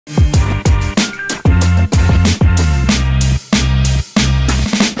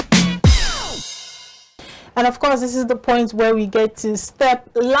And of course, this is the point where we get to step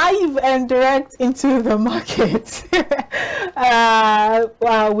live and direct into the market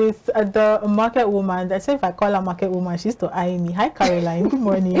with the market woman. That's if I call her market woman, she's to eye me. Hi, Caroline. Good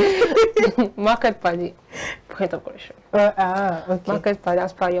morning. Market party. Point of correction. Okay. Market party,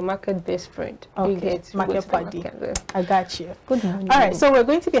 as per your market-based friend. Okay. Market party. I got you. Good morning. All right. So we're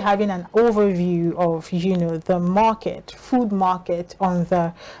going to be having an overview of, the market, food market on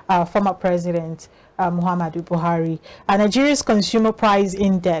the former president, Muhammadu Buhari. Nigeria's consumer price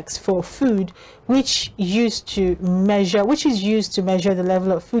index for food, which is used to measure the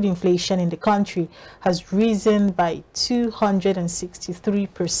level of food inflation in the country, has risen by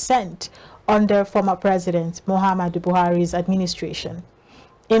 263% under former President Muhammadu Buhari's administration.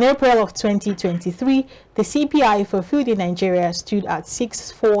 In April of 2023, the CPI for food in Nigeria stood at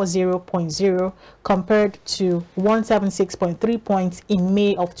 640.0 compared to 176.3 points in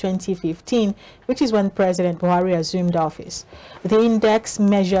May of 2015, which is when President Buhari assumed office. The index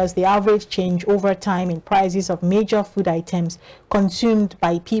measures the average change over time in prices of major food items consumed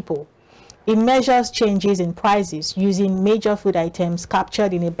by people. It measures changes in prices using major food items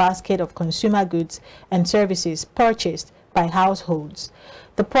captured in a basket of consumer goods and services purchased by households.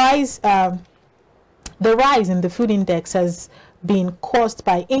 The rise in the food index has been caused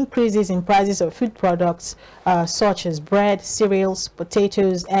by increases in prices of food products such as bread, cereals,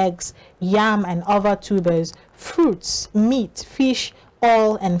 potatoes, eggs, yam and other tubers, fruits, meat, fish,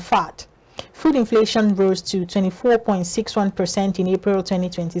 oil and fat. Food inflation rose to 24.61% in April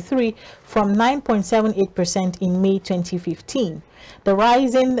 2023 from 9.78% in May 2015. The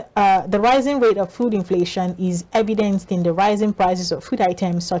rising rate of food inflation is evidenced in the rising prices of food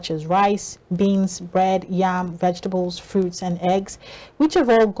items such as rice, beans, bread, yam, vegetables, fruits, and eggs, which have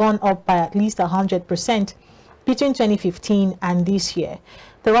all gone up by at least 100% between 2015 and this year.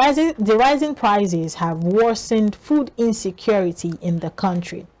 The rising prices have worsened food insecurity in the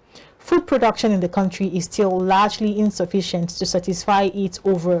country. Food production in the country is still largely insufficient to satisfy its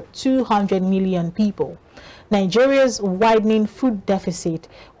over 200 million people. Nigeria's widening food deficit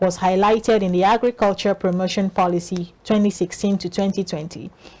was highlighted in the Agriculture Promotion Policy 2016 to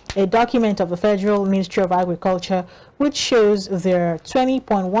 2020, a document of the Federal Ministry of Agriculture which shows there are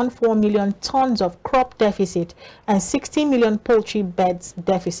 20.14 million tons of crop deficit and 60 million poultry beds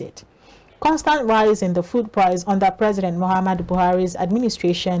deficit. Constant rise in the food price under President Muhammadu Buhari's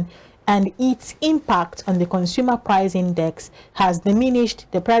administration and its impact on the consumer price index has diminished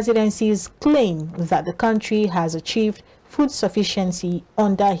the presidency's claim that the country has achieved food sufficiency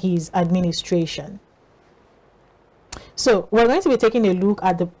under his administration. So we're going to be taking a look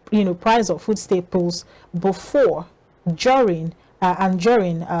at the price of food staples before, during President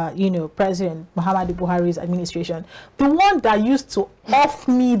Muhammadu Buhari's administration. The one that used to off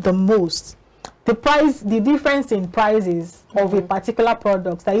me the most, the difference in prices of a particular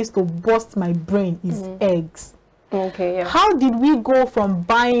product that used to bust my brain is eggs. Okay, yeah. How did we go from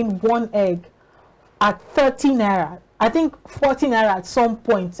buying one egg at 30 naira, I think 40 naira at some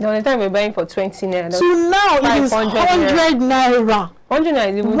point? The only time we're buying for 20 naira. So now it is 100 naira. 100 naira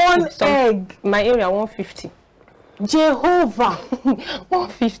is even one egg. My area 150. Jehovah.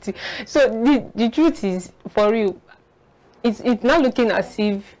 150. So the truth is, for real, it's not looking as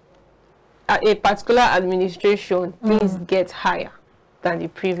if a particular administration things get higher than the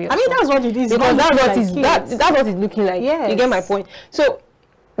previous. I mean, that's what it is. Because that's what it's looking like. Yes. You get my point. So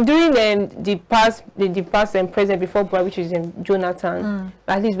during the past president before Buhari, which is Jonathan,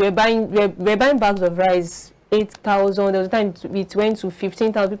 at least we're buying bags of rice 8,000. There was a time it went to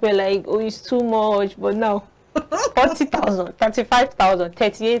 15,000. People were like, oh, it's too much. But now 40,000, 35,000,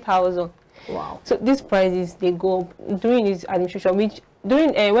 38,000. Wow. So these prices, they go up during his administration, which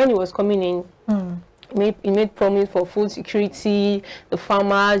during when he was coming in, he made promise for food security. The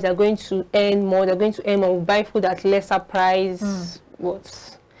farmers are going to earn more. They're going to earn more. We buy food at lesser price.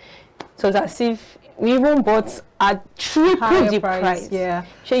 What? So that's if we even bought at triple the price. Yeah.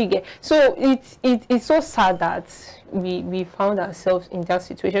 Sure you get. So it's so sad that we found ourselves in that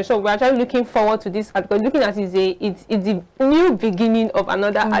situation. So we're actually looking forward to this because looking at it's the new beginning of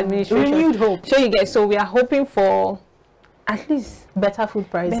another administration. Renewed hope. Sure you get. So we are hoping for at least better food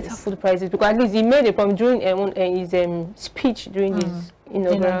prices. Better food prices, because at least he made a promise during his speech during his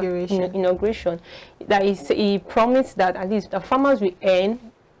inauguration that he promised that at least the farmers will earn.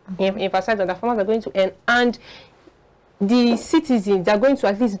 He emphasized that the farmers are going to earn, and the citizens are going to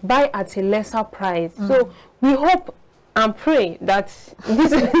at least buy at a lesser price. So we hope and pray that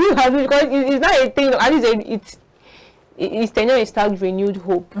this is because it's not a thing. At least it's tenure is tagged renewed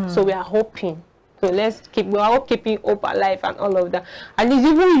hope. So we are hoping So we're all keeping hope alive and all of that. At least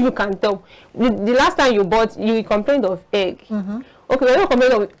even if you can tell, the last time you bought, you complained of egg. Okay, we're not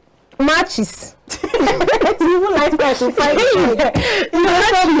complaining of matches. Even like that to find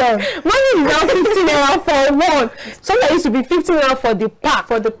money is now 15 naira for one. Sometimes it used to be 15 naira for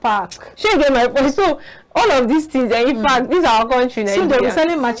the pack. Sure, you get my point. So all of these things, and in fact, this is our country. So they were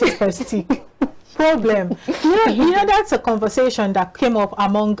selling matches per stick. Problem. You know, that's a conversation that came up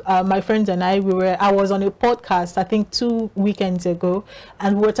among my friends and I. I was on a podcast, I think 2 weekends ago,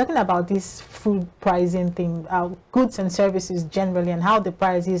 and we were talking about this food pricing thing, goods and services generally, and how the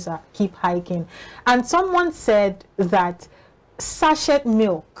prices keep hiking. And someone said that sachet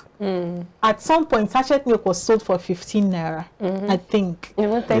milk, at some point, sachet milk was sold for 15 naira, I think.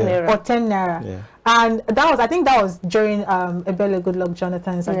 Even 10 naira. Or 10 naira. Yeah. And I think that was during Ebele Goodluck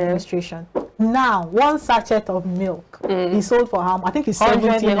Jonathan's administration. Now, one sachet of milk is sold for how much? I think it's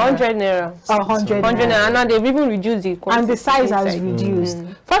 100 naira. 100 naira. Now they've even reduced the quantity. And the size has reduced.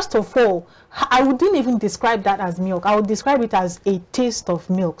 First of all, I wouldn't even describe that as milk. I would describe it as a taste of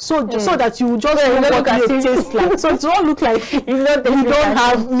milk. So that you just know what it tastes like. So it won't look like you don't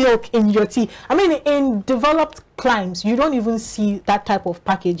have milk in your tea. I mean, in developed climes, you don't even see that type of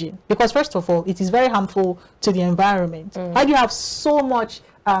packaging. Because first of all, it is very harmful to the environment. Why do you have so much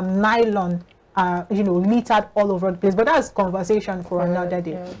nylon littered all over the place? But that's conversation for another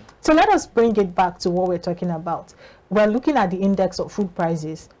day. So let us bring it back to what we're talking about. We're looking at the index of food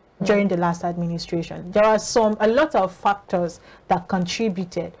prices during the last administration. There are a lot of factors that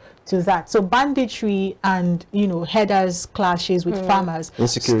contributed to that. So banditry and headers clashes with farmers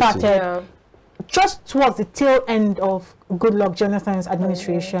started just towards the tail end of Goodluck Jonathan's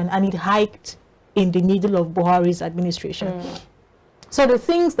administration, and it hiked in the middle of Buhari's administration. So the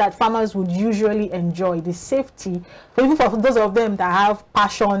things that farmers would usually enjoy, the safety, even for those of them that have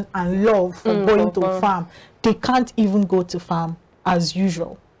passion and love for going to farm, they can't even go to farm as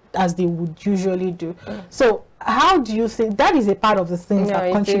usual, as they would usually do. So how do you think that is a part of the things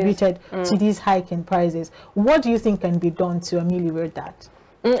that contributed to these hike in prices? What do you think can be done to ameliorate that?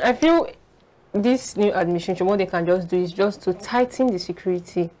 I feel this new administration, what they can just do is just to tighten the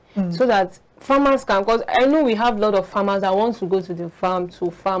security so that farmers can, because I know we have a lot of farmers that want to go to the farm to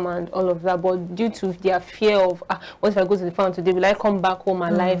farm and all of that, but due to their fear of what if I go to the farm today, will I come back home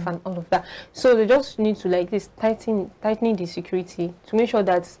alive and all of that. So they just need to like this tightening the security to make sure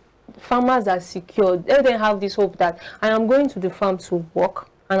that farmers are secured. Let them have this hope that I am going to the farm to work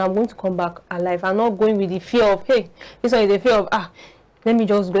and I'm going to come back alive. I'm not going with the fear of, hey, this one is the fear of let me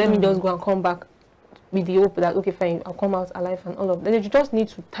just go and come back with the hope that okay fine, I'll come out alive and all of that. They just need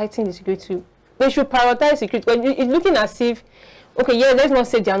to tighten the security. They should prioritize security. It's looking as if, okay, yeah, let's not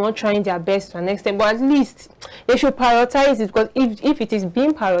say they are not trying their best to an extent, but at least they should prioritize it, because if it is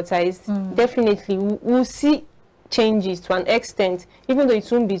being prioritized, definitely we'll see changes to an extent, even though it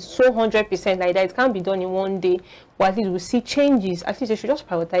won't be so 100% like that. It can't be done in one day, but at least we'll see changes. At least they should just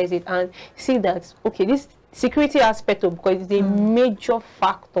prioritize it and see that, okay, this security aspect of, because it's a major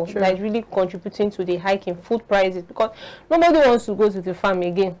factor that is really contributing to the hike in food prices, because nobody wants to go to the farm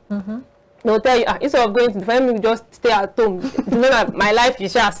again. They'll tell you, instead of going to the farm, just stay at home. You know that my life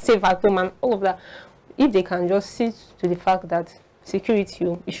is just safe at home and all of that. If they can just see to the fact that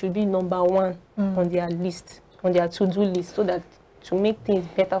security, it should be #1 on their list, on their to-do list, so that to make things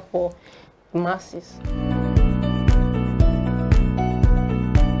better for the masses.